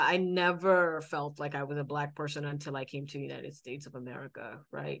I never felt like I was a Black person until I came to the United States of America,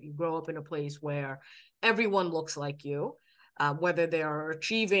 right? You grow up in a place where everyone looks like you, whether they are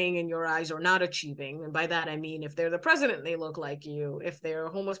achieving in your eyes or not achieving. And by that, I mean, if they're the president, they look like you. If they're a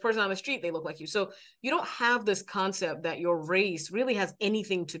homeless person on the street, they look like you. So you don't have this concept that your race really has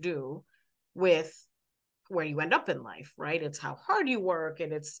anything to do with where you end up in life, right? It's how hard you work,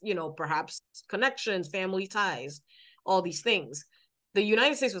 and it's, perhaps connections, family ties, all these things. The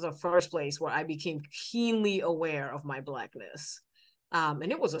United States was the first place where I became keenly aware of my Blackness. And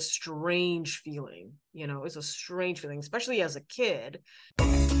it was a strange feeling, it's a strange feeling, especially as a kid.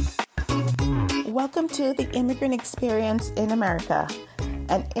 Welcome to the Immigrant Experience in America,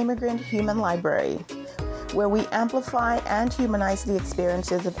 an immigrant human library, where we amplify and humanize the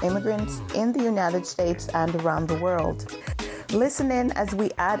experiences of immigrants in the United States and around the world. Listen in as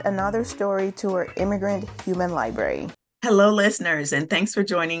we add another story to our immigrant human library. Hello, listeners, and thanks for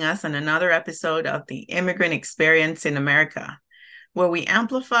joining us on another episode of the Immigrant Experience in America, where we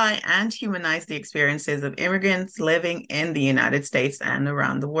amplify and humanize the experiences of immigrants living in the United States and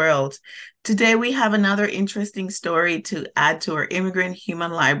around the world. Today, we have another interesting story to add to our immigrant human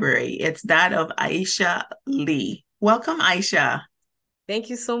library. It's that of Aisha Lee. Welcome, Aisha.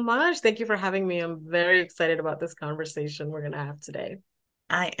 Thank you so much. Thank you for having me. I'm very excited about this conversation we're going to have today.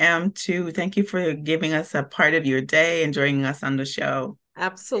 I am too. Thank you for giving us a part of your day and joining us on the show.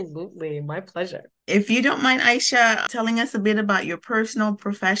 Absolutely. My pleasure. If you don't mind, Aisha, telling us a bit about your personal,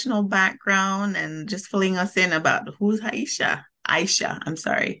 professional background and just filling us in about who's Aisha. Aisha, I'm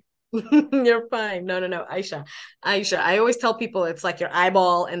sorry. You're fine. No. Aisha. Aisha. I always tell people it's like your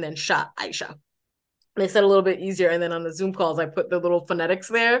eyeball and then shot, Aisha. They said a little bit easier. And then on the Zoom calls, I put the little phonetics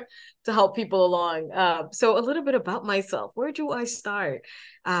there to help people along. So a little bit about myself. Where do I start?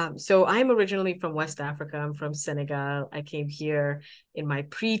 So I'm originally from West Africa. I'm from Senegal. I came here in my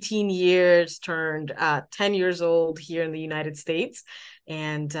preteen years, turned 10 years old here in the United States.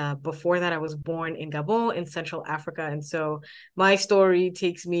 And before that, I was born in Gabon in Central Africa. And so my story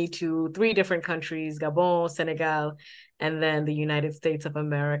takes me to 3 different countries, Gabon, Senegal, and then the United States of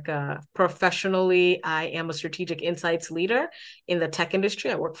America. Professionally, I am a strategic insights leader in the tech industry.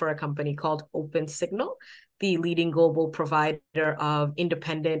 I work for a company called Open Signal, the leading global provider of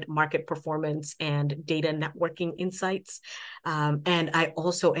independent market performance and data networking insights. And I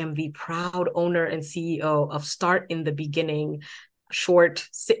also am the proud owner and CEO of Start in the Beginning, short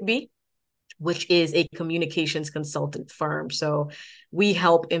SITB, which is a communications consultant firm. So we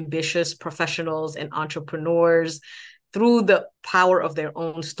help ambitious professionals and entrepreneurs through the power of their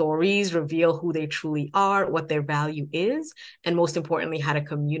own stories, reveal who they truly are, what their value is, and most importantly, how to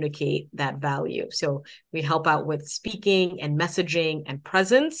communicate that value. So we help out with speaking and messaging and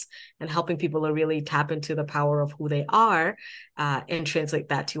presence, and helping people to really tap into the power of who they are and translate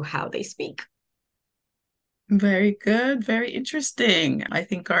that to how they speak. Very good. Very interesting. I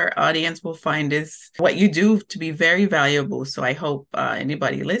think our audience will find this, what you do, to be very valuable. So I hope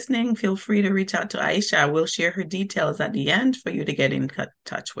anybody listening, feel free to reach out to Aisha. We'll share her details at the end for you to get in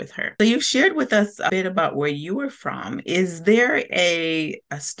touch with her. So you've shared with us a bit about where you were from. Is there a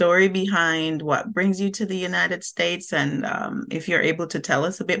story behind what brings you to the United States? And if you're able to tell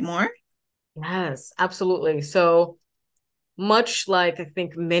us a bit more? Yes, absolutely. So much like I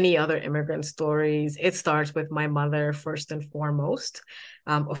think many other immigrant stories, it starts with my mother first and foremost.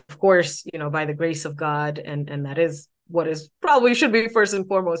 Of course, by the grace of God, and that is what is probably should be first and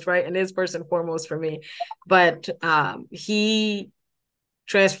foremost, right? And is first and foremost for me. But he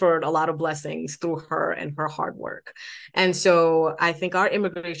transferred a lot of blessings through her and her hard work. And so I think our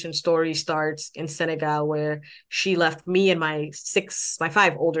immigration story starts in Senegal, where she left me and my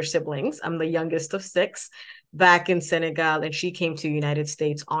 5 older siblings. I'm the youngest of 6, back in Senegal, and she came to the United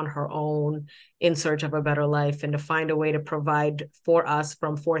States on her own in search of a better life and to find a way to provide for us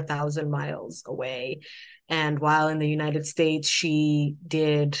from 4,000 miles away. And while in the United States, she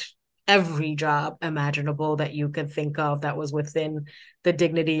did every job imaginable that you could think of that was within the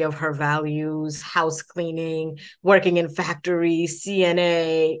dignity of her values: house cleaning, working in factories,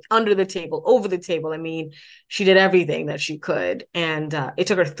 CNA, under the table, over the table. I mean, she did everything that she could. And it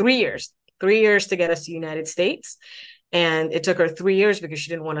took her 3 years to get us to the United States. And it took her 3 years because she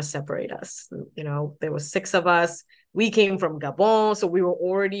didn't want to separate us. There was 6 of us. We came from Gabon, so we were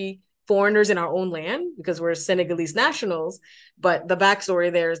already foreigners in our own land because we're Senegalese nationals. But the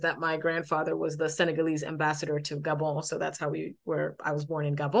backstory there is that my grandfather was the Senegalese ambassador to Gabon. So that's how I was born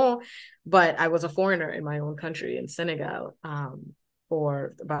in Gabon, but I was a foreigner in my own country in Senegal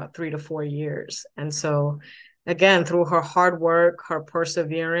for about 3 to 4 years. And so again, through her hard work, her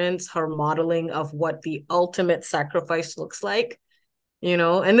perseverance, her modeling of what the ultimate sacrifice looks like,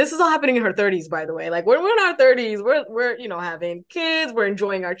 And this is all happening in her 30s, by the way. Like we're in our 30s, we're having kids, we're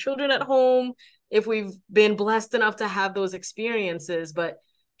enjoying our children at home if we've been blessed enough to have those experiences. But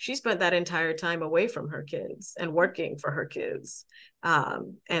she spent that entire time away from her kids and working for her kids.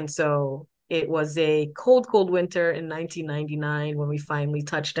 And so it was a cold, cold winter in 1999 when we finally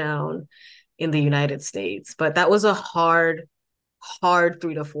touched down in the United States. But that was a hard, hard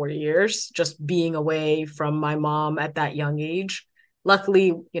 3 to 4 years just being away from my mom at that young age.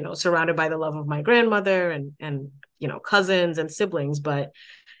 Luckily, surrounded by the love of my grandmother and cousins and siblings, but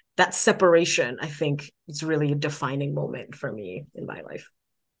that separation, I think, is really a defining moment for me in my life.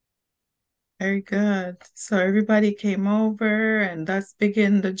 Very good. So everybody came over and that's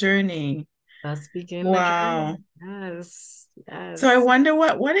begin the journey. Let's begin the journey. Wow. Yes, So I yes. wonder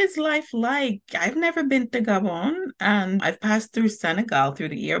what is life like? I've never been to Gabon and I've passed through Senegal through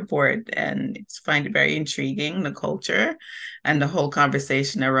the airport and it's find it very intriguing, the culture and the whole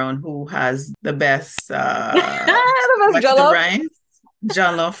conversation around who has the best The best what's the jollof. rice?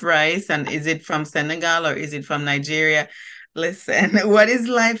 Jollof rice, and is it from Senegal or is it from Nigeria? Listen, what is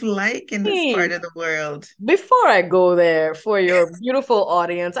life like in this part Hey, of the world? before I go there for your beautiful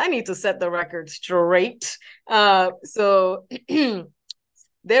audience, I need to set the record straight. So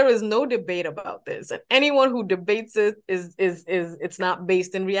there is no debate about this, and anyone who debates it is it's not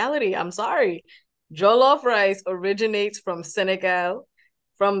based in reality. I'm sorry. Jollof rice originates from Senegal,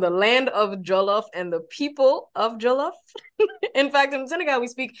 from the land of Jollof and the people of Jollof. In fact, in Senegal, we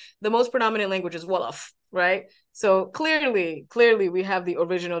speak the most predominant language is Wolof, right? So clearly, we have the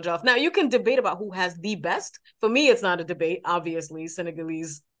original Jollof. Now, you can debate about who has the best. For me, it's not a debate. Obviously,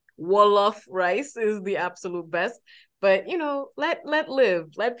 Senegalese Wolof rice is the absolute best. But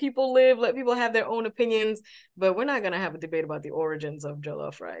let people live, let people have their own opinions. But we're not gonna have a debate about the origins of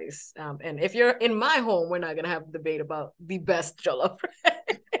jollof rice. And if you're in my home, we're not gonna have a debate about the best jollof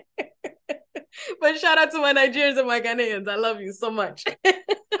rice. But shout out to my Nigerians and my Ghanaians. I love you so much.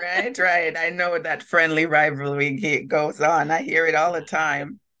 Right, right. I know that friendly rivalry goes on. I hear it all the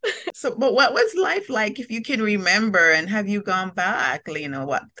time. So, but what was life like if you can remember and have you gone back?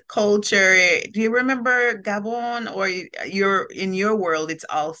 What culture? Do you remember Gabon or you're in your world, it's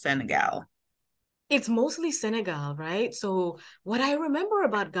all Senegal? It's mostly Senegal, right? So what I remember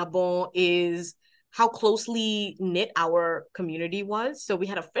about Gabon is how closely knit our community was. So we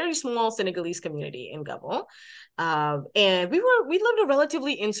had a very small Senegalese community in Gabon. And we lived a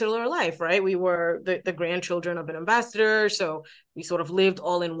relatively insular life, right? We were the grandchildren of an ambassador. So we sort of lived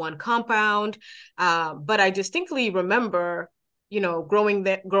all in one compound. But I distinctly remember growing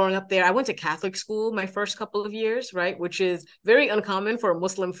up there. I went to Catholic school my first couple of years, right, which is very uncommon for a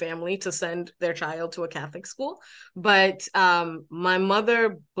Muslim family to send their child to a Catholic school. But my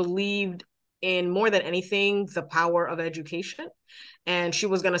mother believed in more than anything the power of education, and she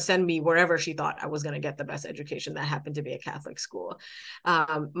was going to send me wherever she thought I was going to get the best education. That happened to be a Catholic school.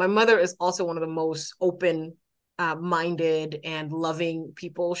 My mother is also one of the most open minded and loving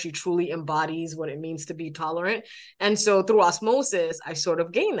people. She truly embodies what it means to be tolerant. And so through osmosis, I sort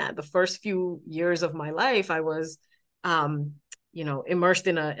of gained that. The first few years of my life, I was, immersed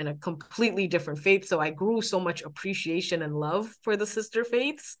in a completely different faith. So I grew so much appreciation and love for the sister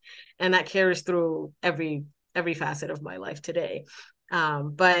faiths, and that carries through every facet of my life today.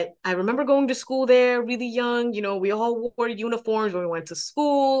 But I remember going to school there really young. We all wore uniforms when we went to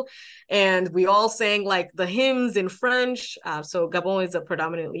school, and we all sang like the hymns in French. So Gabon is a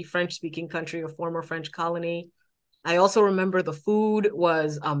predominantly French-speaking country, a former French colony. I also remember the food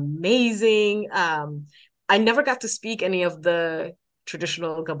was amazing. I never got to speak any of the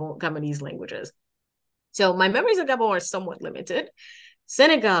traditional Gabonese languages. So my memories of Gabon are somewhat limited.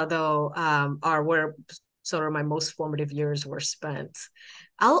 Senegal, though, are where sort of my most formative years were spent.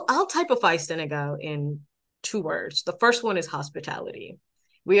 I'll typify Senegal in 2 words. The first one is hospitality.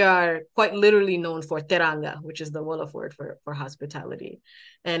 We are quite literally known for teranga, which is the Wolof word for hospitality.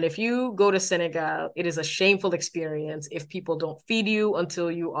 And if you go to Senegal, it is a shameful experience if people don't feed you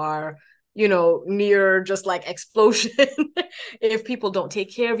until you are near just like explosion. If people don't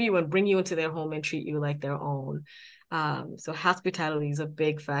take care of you and bring you into their home and treat you like their own. So hospitality is a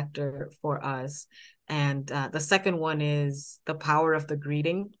big factor for us. And the second one is the power of the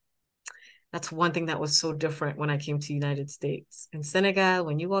greeting. That's one thing that was so different when I came to the United States. In Senegal,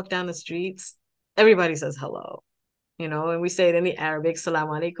 when you walk down the streets, everybody says hello, and we say it in the Arabic, salam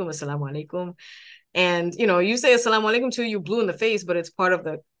alaikum, assalamu alaikum. And, you say assalamu alaikum to you blue in the face, but it's part of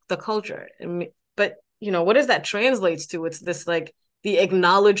the culture. But, what does that translates to? It's this like the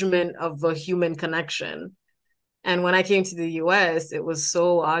acknowledgement of a human connection. And when I came to the US, it was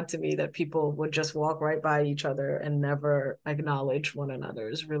so odd to me that people would just walk right by each other and never acknowledge one another.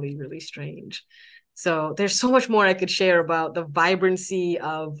 It's really, really strange. So there's so much more I could share about the vibrancy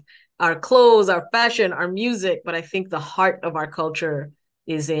of our clothes, our fashion, our music, but I think the heart of our culture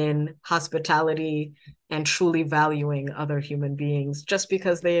is in hospitality and truly valuing other human beings just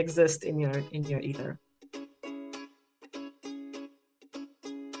because they exist in your ether.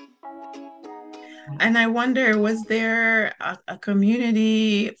 And I wonder, was there a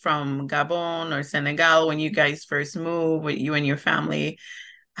community from Gabon or Senegal when you guys first moved with you and your family?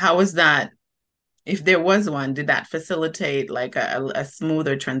 How was that? If there was one, did that facilitate like a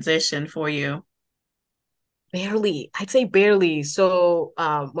smoother transition for you? Barely, I'd say barely. So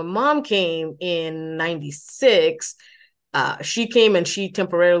when mom came in 96, she came and she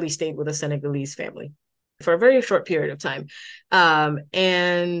temporarily stayed with a Senegalese family for a very short period of time.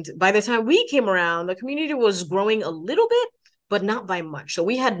 And by the time we came around, the community was growing a little bit, but not by much. So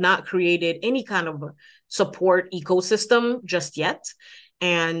we had not created any kind of support ecosystem just yet.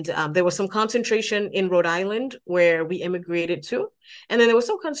 And there was some concentration in Rhode Island where we immigrated to. And then there was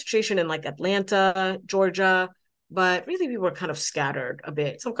some concentration in like Atlanta, Georgia, but really we were kind of scattered a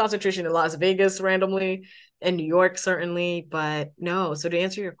bit. Some concentration in Las Vegas randomly, and New York certainly, but no. So to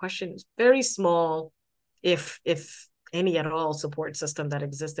answer your question, it's very small, if any at all, support system that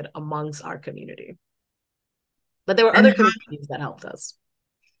existed amongst our community. But there were And other communities that helped us.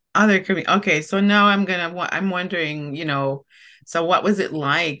 okay, so now I'm wondering, so what was it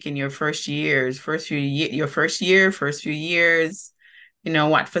like in your first years, first few years,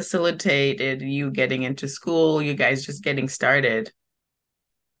 what facilitated you getting into school, you guys just getting started?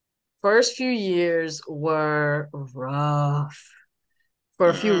 First few years were rough for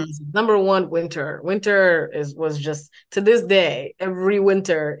a few Mm. reasons. Number one, winter. Winter was just, to this day, every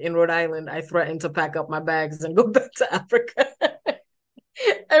winter in Rhode Island, I threaten to pack up my bags and go back to Africa.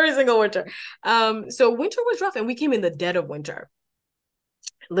 Every single winter. So winter was rough, and we came in the dead of winter.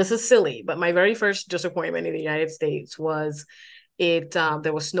 This is silly, but my very first disappointment in the United States was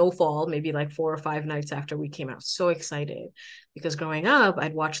there was snowfall maybe like 4 or 5 nights after we came out. So excited because growing up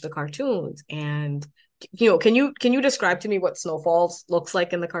I'd watch the cartoons, and can you describe to me what snowfalls looks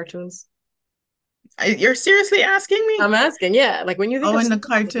like in the cartoons? You're seriously asking me? I'm asking, yeah, like when you think Oh, of in the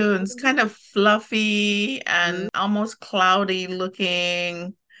snowfalls, cartoons, kind of fluffy and almost cloudy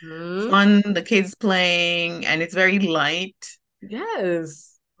looking, mm-hmm. fun, the kids playing, and it's very light,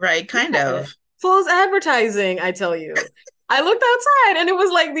 Yes. right? Kind Yeah. of. False advertising, I tell you. I looked outside and it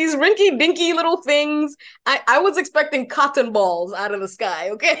was like these rinky dinky little things. I was expecting cotton balls out of the sky,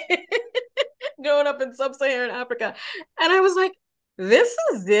 okay? Growing up in sub-Saharan Africa. And I was like, this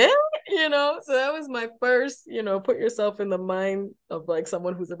is it? So that was my first, put yourself in the mind of like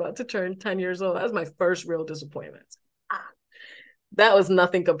someone who's about to turn 10 years old. That was my first real disappointment. Ah, that was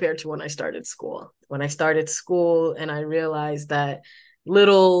nothing compared to when I started school. When I started school and I realized that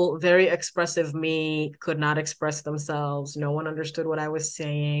little, very expressive me could not express themselves. No one understood what I was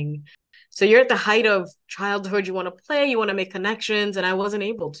saying. So you're at the height of childhood. You want to play, you want to make connections, and I wasn't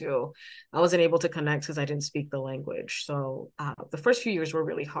able to. I wasn't able to connect because I didn't speak the language. So the first few years were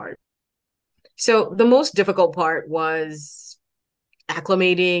really hard. So the most difficult part was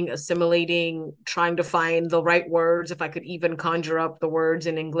acclimating, assimilating, trying to find the right words, if I could even conjure up the words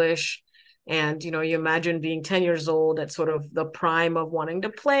in English. And, you imagine being 10 years old at sort of the prime of wanting to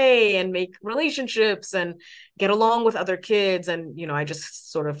play and make relationships and get along with other kids. And, I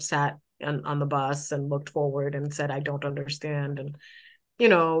just sort of sat on the bus and looked forward and said, I don't understand. And,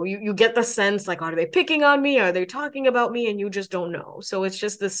 you get the sense like, are they picking on me? Are they talking about me? And you just don't know. So it's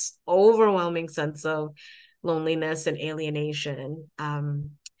just this overwhelming sense of loneliness and alienation,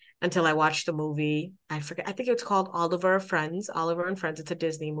 until I watched the movie. I forget, I think it's called Oliver and Friends. It's a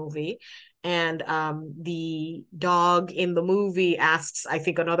Disney movie. And the dog in the movie asks, I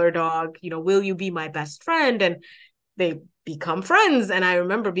think, another dog, will you be my best friend? And they become friends. And I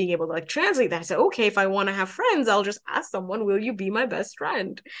remember being able to like translate that. I said, okay, if I want to have friends, I'll just ask someone, will you be my best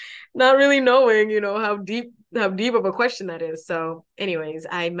friend? Not really knowing, how deep of a question that is. So anyways,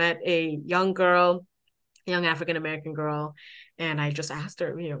 I met a young African American girl. And I just asked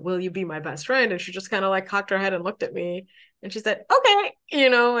her, will you be my best friend? And she just kind of like cocked her head and looked at me. And she said, okay,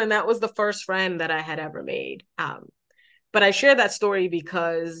 and that was the first friend that I had ever made. But I share that story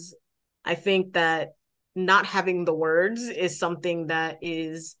because I think that not having the words is something that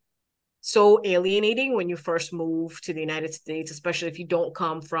is so alienating when you first move to the United States, especially if you don't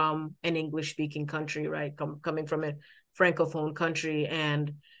come from an English speaking country, right? Coming from a Francophone country.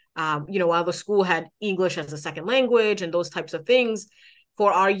 And while the school had English as a second language and those types of things,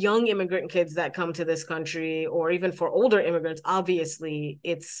 for our young immigrant kids that come to this country, or even for older immigrants, obviously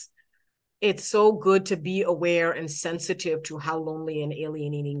it's so good to be aware and sensitive to how lonely and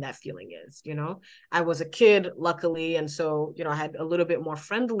alienating that feeling is. I was a kid, luckily, and so I had a little bit more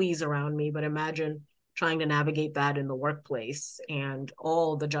friendlies around me, but imagine trying to navigate that in the workplace and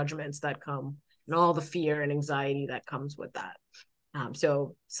all the judgments that come and all the fear and anxiety that comes with that.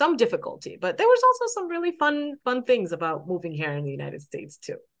 So some difficulty, but there was also some really fun things about moving here in the United States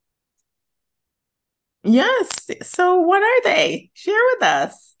too. Yes. So what are they? Share with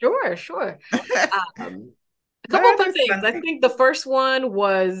us. Sure. A What couple are of fun those things. fun I things? think the first one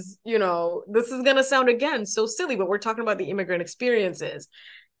was, this is going to sound again so silly, but we're talking about the immigrant experiences.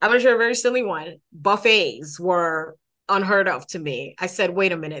 I'm going to share a very silly one. Buffets were unheard of to me. I said,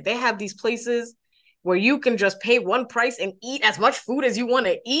 wait a minute. They have these places where you can just pay one price and eat as much food as you want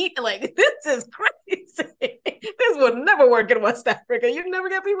to eat. Like, this is crazy. This would never work in West Africa. You'd never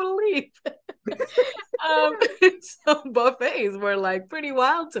get people to leave. um, so buffets were like pretty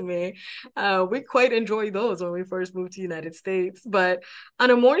wild to me. We quite enjoyed those when we first moved to the United States. But on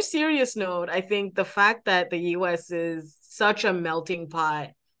a more serious note, I think the fact that the US is such a melting pot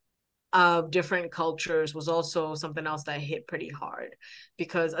of different cultures was also something else that hit pretty hard,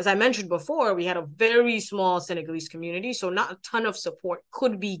 because as I mentioned before, we had a very small Senegalese community, so not a ton of support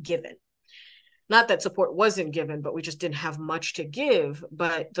could be given. Not that support wasn't given, but we just didn't have much to give.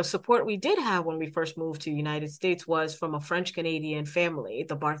 But the support we did have when we first moved to the United States was from a French Canadian family,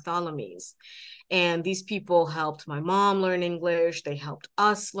 the Bartholomews. And these people helped my mom learn English. They helped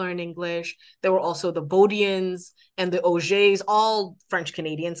us learn English. There were also the Bodians and the Augers, all French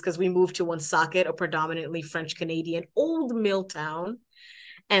Canadians, because we moved to Woonsocket, a predominantly French Canadian old mill town.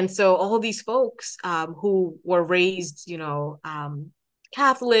 And so all these folks who were raised,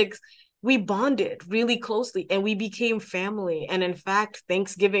 Catholics, we bonded really closely and we became family. And in fact,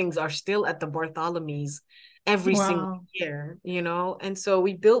 Thanksgivings are still at the Bartholomews every single Wow. year, And so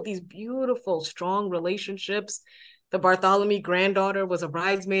we built these beautiful, strong relationships. The Bartholomew granddaughter was a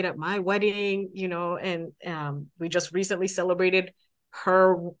bridesmaid at my wedding, and we just recently celebrated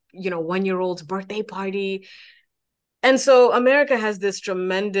her, 1-year-old's birthday party. And so America has this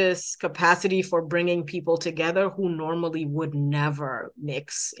tremendous capacity for bringing people together who normally would never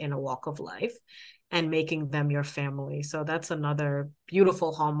mix in a walk of life and making them your family. So that's another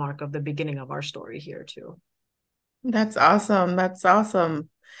beautiful hallmark of the beginning of our story here too. That's awesome. That's awesome.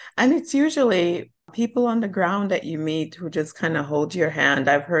 And it's usually people on the ground that you meet who just kind of hold your hand.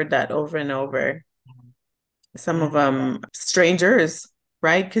 I've heard that over and over. Some of Yeah. them strangers,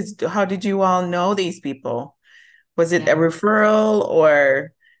 right? Because how did you all know these people? Was it a Yeah. referral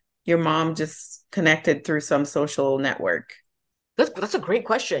or your mom just connected through some social network? That's a great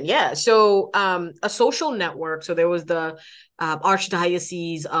question. Yeah. So a social network. So there was the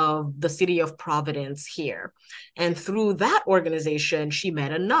Archdiocese of the City of Providence here. And through that organization, she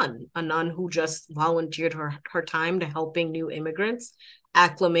met a nun who just volunteered her time to helping new immigrants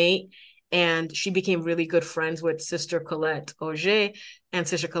acclimate. And she became really good friends with Sister Colette Auger. And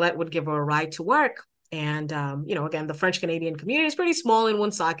Sister Colette would give her a ride to work. And, again, the French Canadian community is pretty small in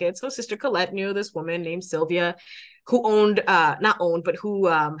Woonsocket. So Sister Colette knew this woman named Sylvia who not owned, but who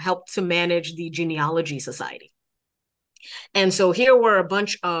helped to manage the Genealogy Society. And so here were a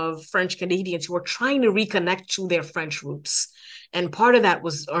bunch of French Canadians who were trying to reconnect to their French roots. And part of that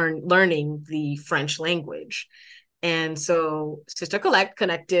was learning the French language. And so Sister Colette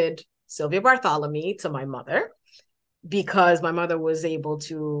connected Sylvia Bartholomew to my mother because my mother would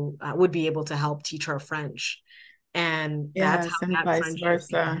be able to help teach her French. And that's how Yes, and that vice friendship versa.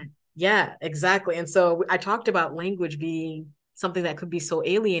 began. Yeah, exactly. And so I talked about language being something that could be so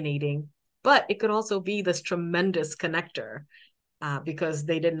alienating, but it could also be this tremendous connector because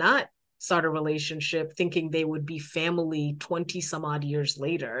they did not start a relationship thinking they would be family 20 some odd years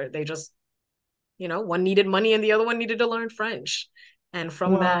later. They just, one needed money and the other one needed to learn French. And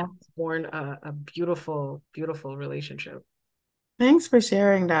from that Wow. was born a beautiful, beautiful relationship. Thanks for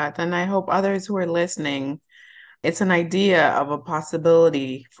sharing that. And I hope others who are listening, it's an idea of a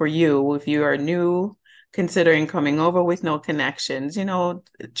possibility for you if you are new, considering coming over with no connections.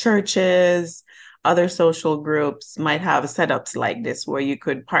 Churches, other social groups might have setups like this where you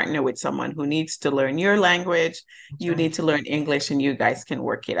could partner with someone who needs to learn your language. That's You right. need to learn English, and you guys can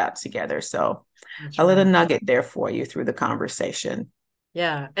work it out together. So, That's a little right. nugget there for you through the conversation.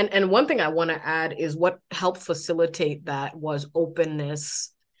 Yeah. And one thing I want to add is what helped facilitate that was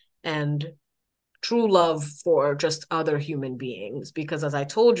openness and true love for just other human beings. Because as I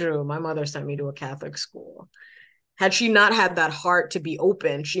told you, my mother sent me to a Catholic school. Had she not had that heart to be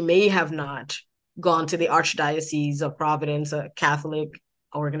open, she may have not gone to the Archdiocese of Providence, a Catholic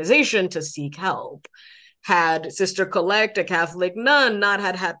organization, to seek help. Had Sister Collect, a Catholic nun, not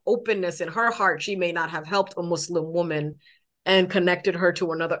had openness in her heart, she may not have helped a Muslim woman and connected her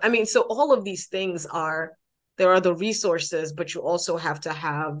to another. I mean, so all of these things there are the resources, but you also have to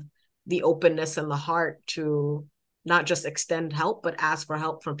have the openness and the heart to not just extend help, but ask for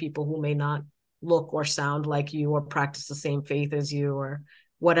help from people who may not look or sound like you or practice the same faith as you, or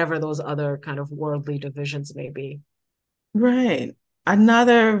whatever those other kind of worldly divisions may be. Right.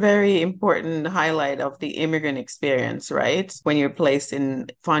 Another very important highlight of the immigrant experience, right? When you're placed in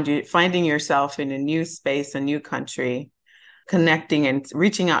finding yourself in a new space, a new country, connecting and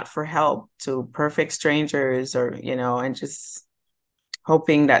reaching out for help to perfect strangers, or, and just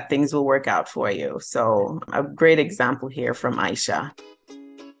hoping that things will work out for you. So a great example here from Aisha.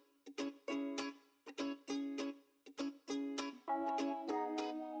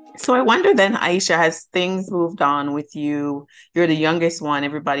 So I wonder then, Aisha, has things moved on with you? You're the youngest one,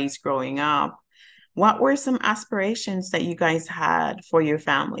 everybody's growing up. What were some aspirations that you guys had for your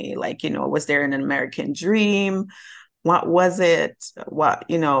family? Like, was there an American dream? What was it?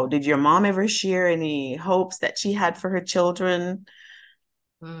 Did your mom ever share any hopes that she had for her children?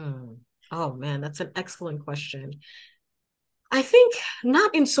 Oh man, that's an excellent question. I think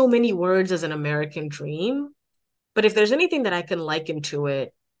not in so many words as an American dream, but if there's anything that I can liken to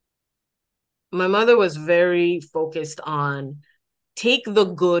it, my mother was very focused on take the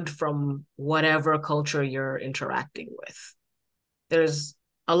good from whatever culture you're interacting with. There's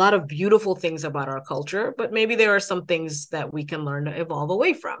a lot of beautiful things about our culture, but maybe there are some things that we can learn to evolve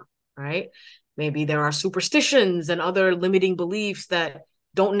away from, right? Maybe there are superstitions and other limiting beliefs that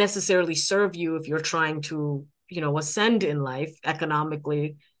don't necessarily serve you if you're trying to, ascend in life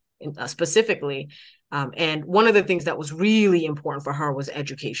economically, specifically. And one of the things that was really important for her was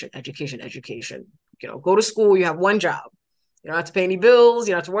education. Go to school, you have one job. You don't have to pay any bills.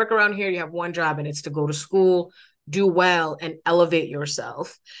 You don't have to work around here. You have one job, and it's to go to school, do well, and elevate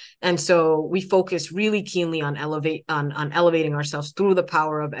yourself. And so we focus really keenly on elevating ourselves through the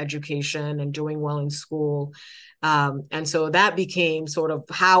power of education and doing well in school. And so that became sort of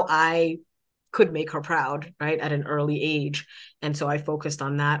how I could make her proud, right, at an early age. And so I focused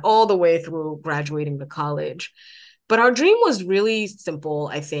on that all the way through graduating to college. But our dream was really simple,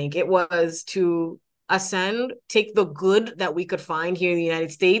 I think. It was to ascend, take the good that we could find here in the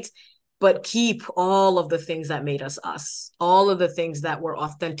United States, but keep all of the things that made us, all of the things that were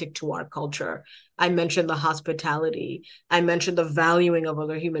authentic to our culture. I mentioned the hospitality. I mentioned the valuing of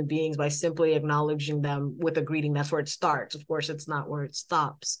other human beings by simply acknowledging them with a greeting. That's where it starts. Of course, it's not where it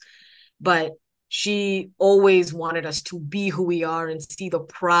stops. But she always wanted us to be who we are and see the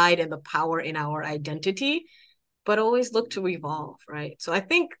pride and the power in our identity, but always look to evolve, right? So I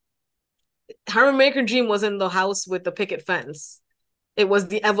think her American dream was in the house with the picket fence. It was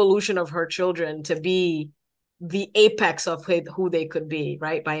the evolution of her children to be the apex of who they could be,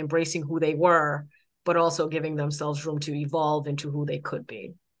 right? By embracing who they were, but also giving themselves room to evolve into who they could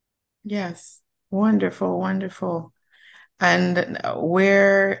be. Yes. Wonderful, wonderful. And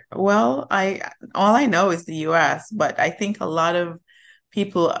all I know is the US, but I think a lot of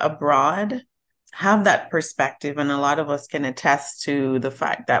people abroad have that perspective. And a lot of us can attest to the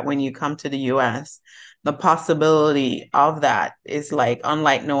fact that when you come to the US, the possibility of that is like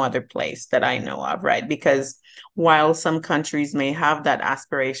unlike no other place that I know of, right? Because while some countries may have that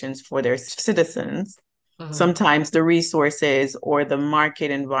aspirations for their citizens, sometimes the resources or the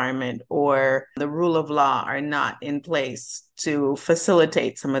market environment or the rule of law are not in place to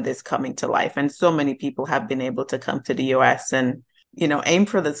facilitate some of this coming to life. And so many people have been able to come to the US and, aim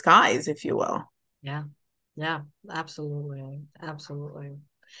for the skies, if you will. Yeah. Yeah, absolutely. Absolutely.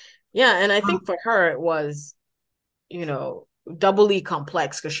 Yeah. And I think for her, it was, doubly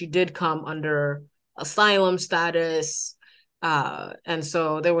complex because she did come under asylum status. And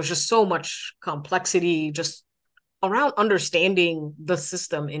so there was just so much complexity just around understanding the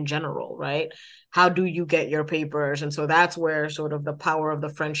system in general, right? How do you get your papers? And so that's where sort of the power of the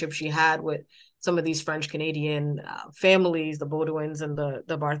friendship she had with some of these French Canadian families, the Baudouins and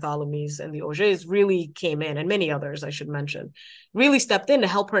the Bartholomews and the Augers really came in, and many others, I should mention, really stepped in to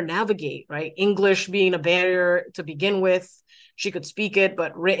help her navigate, right? English being a barrier to begin with. She could speak it,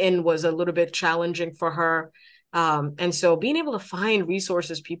 but written was a little bit challenging for her. And so being able to find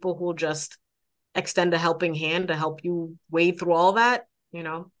resources, people who will just extend a helping hand to help you wade through all that,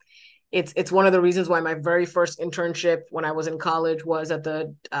 it's one of the reasons why my very first internship when I was in college was at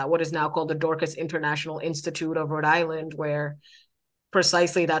the what is now called the Dorcas International Institute of Rhode Island, where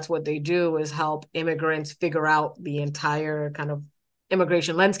precisely that's what they do, is help immigrants figure out the entire kind of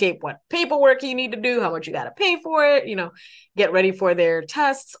immigration landscape, what paperwork you need to do, how much you got to pay for it, get ready for their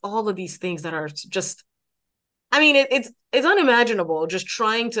tests, all of these things that are just, I mean, it's unimaginable just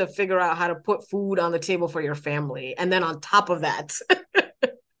trying to figure out how to put food on the table for your family. And then on top of that,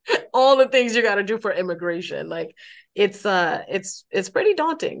 all the things you got to do for immigration. Like it's pretty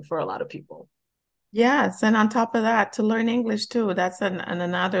daunting for a lot of people. Yes, and on top of that, to learn English too, that's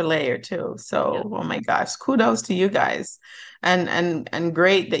another layer too. Yeah. So, oh my gosh, kudos to you guys. And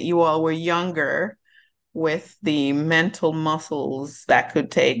great that you all were younger with the mental muscles that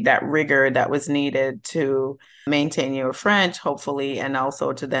could take that rigor that was needed to maintain your French, hopefully, and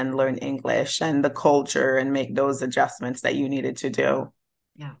also to then learn English and the culture and make those adjustments that you needed to do.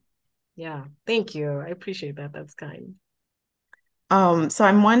 Yeah. Yeah. Thank you. I appreciate that. That's kind. So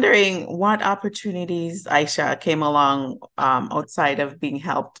I'm wondering what opportunities, Aisha, came along outside of being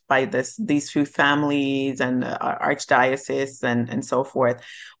helped by these few families and archdiocese and so forth.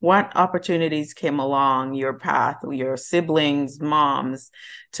 What opportunities came along your path, your siblings, moms,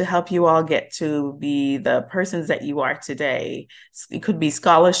 to help you all get to be the persons that you are today? It could be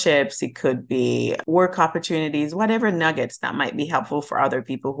scholarships, it could be work opportunities, whatever nuggets that might be helpful for other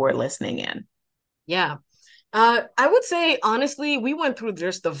people who are listening in. Yeah. I would say honestly, we went through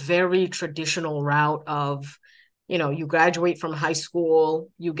just the very traditional route of, you graduate from high school,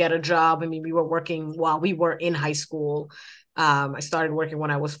 you get a job. I mean, we were working while we were in high school. I started working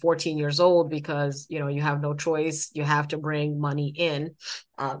when I was 14 years old because, you have no choice. You have to bring money in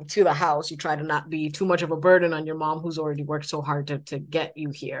to the house. You try to not be too much of a burden on your mom who's already worked so hard to get you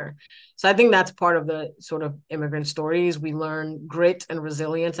here. So I think that's part of the sort of immigrant stories. We learn grit and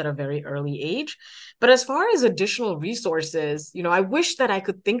resilience at a very early age. But as far as additional resources, I wish that I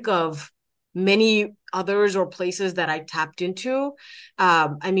could think of many others or places that I tapped into.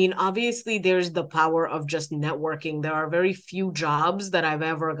 I mean, obviously, there's the power of just networking. There are very few jobs that I've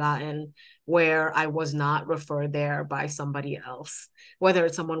ever gotten where I was not referred there by somebody else, whether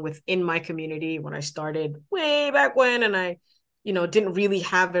it's someone within my community when I started way back when, and I didn't really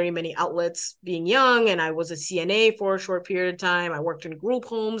have very many outlets being young. And I was a CNA for a short period of time. I worked in group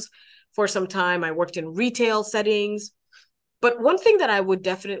homes for some time. I worked in retail settings. But one thing that I would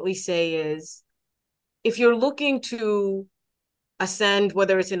definitely say is if you're looking to ascend,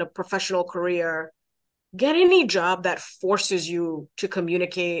 whether it's in a professional career, get any job that forces you to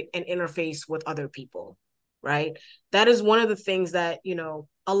communicate and interface with other people, right? That is one of the things that,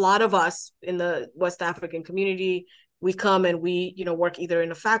 a lot of us in the West African community, we come and we, work either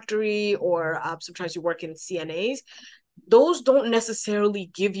in a factory or sometimes we work in CNAs. Those don't necessarily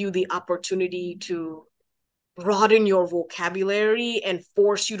give you the opportunity to broaden your vocabulary and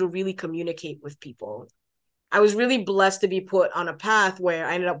force you to really communicate with people. I was really blessed to be put on a path where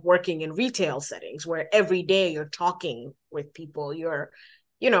I ended up working in retail settings where every day you're talking with people. You're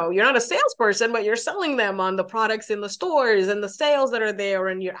not a salesperson, but you're selling them on the products in the stores and the sales that are there.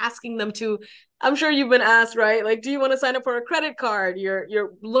 And you're asking them to, I'm sure you've been asked, right? Like, do you want to sign up for a credit card?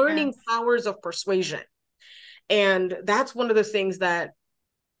 You're learning Yes. powers of persuasion. And that's one of the things that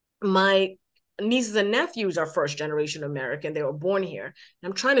my nieces and nephews are first generation American. They were born here. And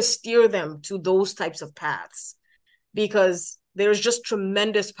I'm trying to steer them to those types of paths because there's just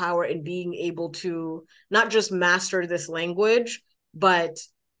tremendous power in being able to not just master this language, but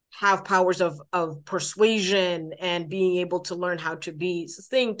have powers of persuasion and being able to learn how to be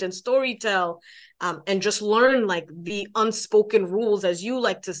succinct and storytell, and just learn like the unspoken rules, as you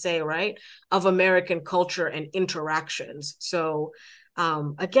like to say, right, of American culture and interactions. So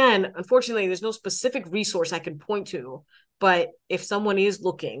again, unfortunately, there's no specific resource I can point to, but if someone is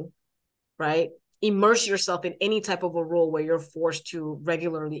looking, right, immerse yourself in any type of a role where you're forced to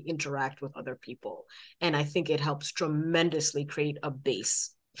regularly interact with other people. And I think it helps tremendously create a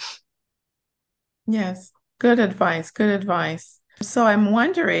base. Yes, good advice. Good advice. So I'm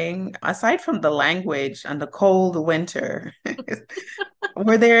wondering, aside from the language and the cold winter,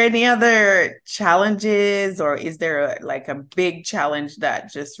 were there any other challenges, or is there like a big challenge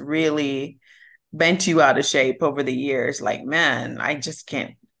that just really bent you out of shape over the years? Like, man, I just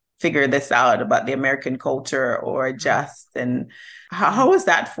can't figure this out about the American culture or adjust. And how was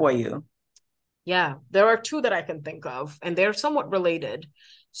that for you? Yeah, there are two that I can think of, and they're somewhat related.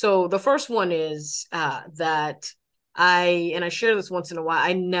 So the first one is that and I share this once in a while,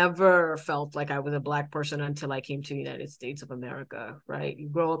 I never felt like I was a Black person until I came to the United States of America, right? You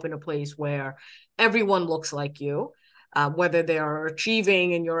grow up in a place where everyone looks like you, whether they are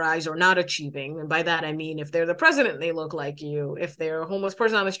achieving in your eyes or not achieving. And by that, I mean, if they're the president, they look like you. If they're a homeless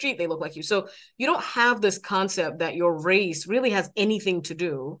person on the street, they look like you. So you don't have this concept that your race really has anything to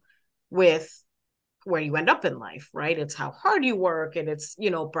do with where you end up in life, right? It's how hard you work, and it's,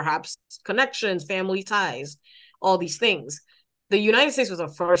 perhaps connections, family ties, all these things. The United States was the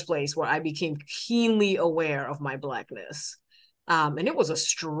first place where I became keenly aware of my Blackness. And it was a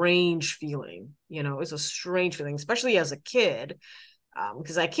strange feeling, it's a strange feeling, especially as a kid,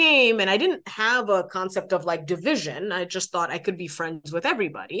 because I came and I didn't have a concept of like division. I just thought I could be friends with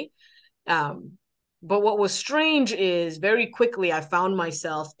everybody. Um, but what was strange is very quickly I found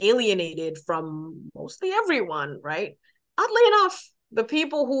myself alienated from mostly everyone, right? Oddly enough, the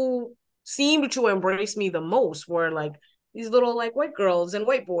people who seemed to embrace me the most were like these little like white girls and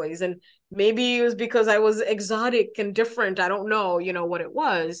white boys. And maybe it was because I was exotic and different. I don't know, what it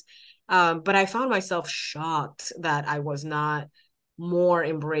was. But I found myself shocked that I was not more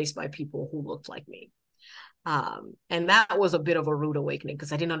embraced by people who looked like me. And that was a bit of a rude awakening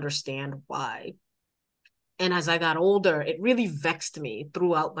because I didn't understand why. And as I got older, it really vexed me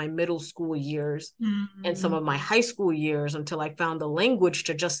throughout my middle school years and some of my high school years until I found the language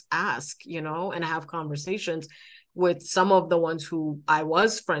to just ask, and have conversations with some of the ones who I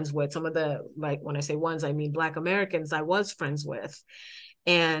was friends with, some of the, like when I say ones, I mean Black Americans I was friends with.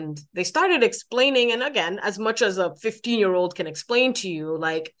 And they started explaining, and again, as much as a 15-year-old can explain to you,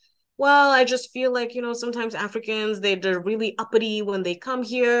 like, well, I just feel like, sometimes Africans, they're really uppity when they come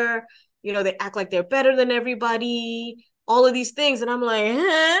here. They act like they're better than everybody, all of these things. And I'm like,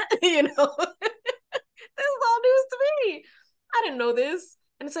 this is all news to me. I didn't know this.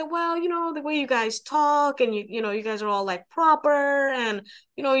 And it's like, well, the way you guys talk and you guys are all like proper and,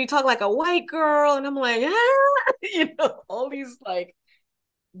 you talk like a white girl. And I'm like, all these like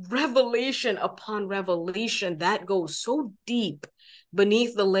revelation upon revelation that goes so deep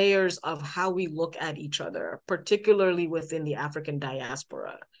beneath the layers of how we look at each other, particularly within the African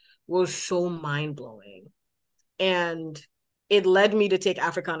diaspora, was so mind-blowing. And it led me to take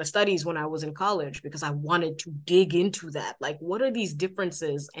Africana studies when I was in college because I wanted to dig into that. Like, what are these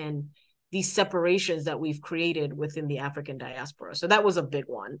differences and these separations that we've created within the African diaspora? So that was a big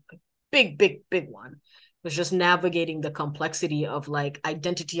one, big one. It was just navigating the complexity of like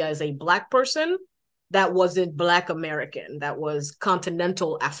identity as a Black person that wasn't Black American, that was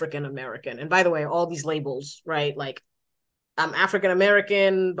continental African American. And by the way, all these labels, right? Like, I'm African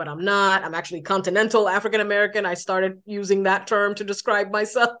American, but I'm not. I'm actually continental African American. I started using that term to describe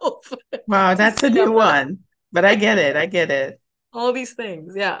myself. Wow, that's a new one. But I get it. I get it. All these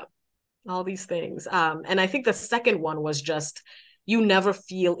things. Yeah. All these things. And I think the second one was just you never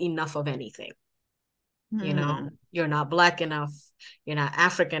feel enough of anything. You're not Black enough. You're not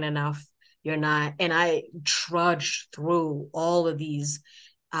African enough. You're not. And I trudged through all of these.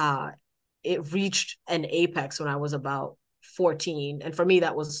 It reached an apex when I was about 14. And for me,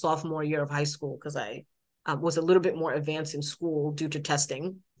 that was sophomore year of high school because I was a little bit more advanced in school due to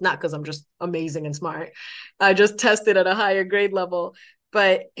testing, not because I'm just amazing and smart. I just tested at a higher grade level.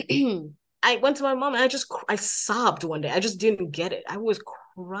 But I went to my mom and I sobbed one day. I just didn't get it. I was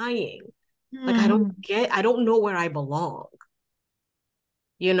crying. Like, I don't know where I belong.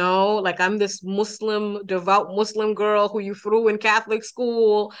 Like I'm this devout Muslim girl who you threw in Catholic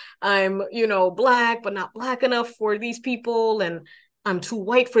school. I'm, Black, but not Black enough for these people. And I'm too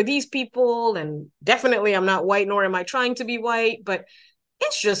white for these people. And definitely I'm not white, nor am I trying to be white, but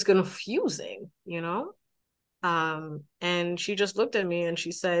it's just confusing, And she just looked at me and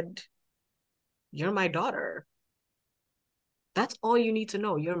she said, "You're my daughter. That's all you need to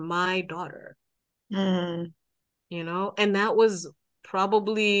know. You're my daughter." And that was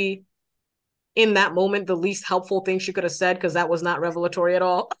probably in that moment the least helpful thing she could have said because that was not revelatory at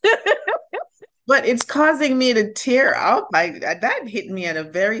all. But it's causing me to tear up. That hit me at a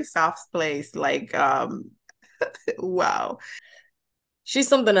very soft place. Like, wow. She's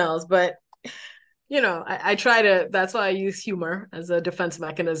something else, but I try to, that's why I use humor as a defense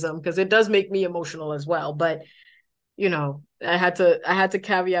mechanism because it does make me emotional as well. But I had to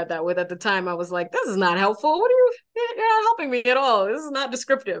caveat that with, at the time I was like, this is not helpful. You're not helping me at all. This is not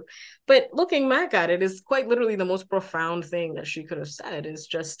descriptive. But looking back at it is quite literally the most profound thing that she could have said is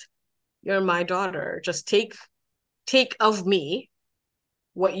just, "You're my daughter. Just take of me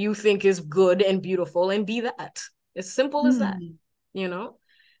what you think is good and beautiful and be that." As simple as that,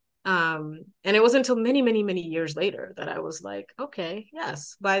 And it wasn't until many, many, many years later that I was like, okay,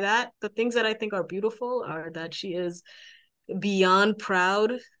 yes, by that, the things that I think are beautiful are that she is beyond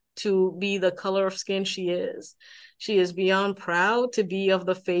proud to be the color of skin she is. She is beyond proud to be of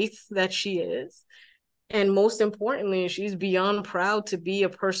the faith that she is. And most importantly, she's beyond proud to be a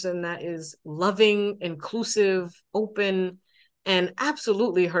person that is loving, inclusive, open, and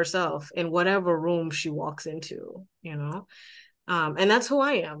absolutely herself in whatever room she walks into, And that's who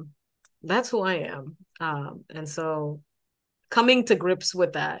I am. That's who I am. And so coming to grips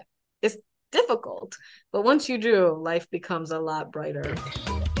with that is difficult. But once you do, life becomes a lot brighter.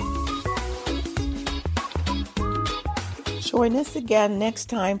 Join us again next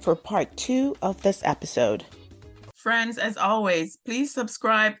time for part 2 of this episode. Friends, as always, please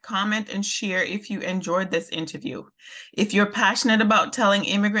subscribe, comment, and share if you enjoyed this interview. If you're passionate about telling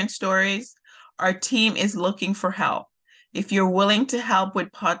immigrant stories, our team is looking for help. If you're willing to help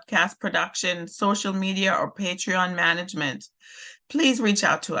with podcast production, social media, or Patreon management, please reach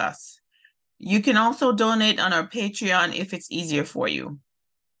out to us. You can also donate on our Patreon if it's easier for you.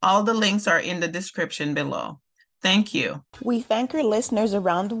 All the links are in the description below. Thank you. We thank our listeners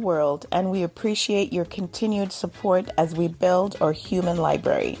around the world, and we appreciate your continued support as we build our human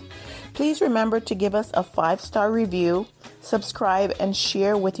library. Please remember to give us a 5-star review, subscribe, and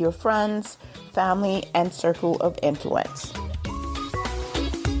share with your friends, family, and circle of influence.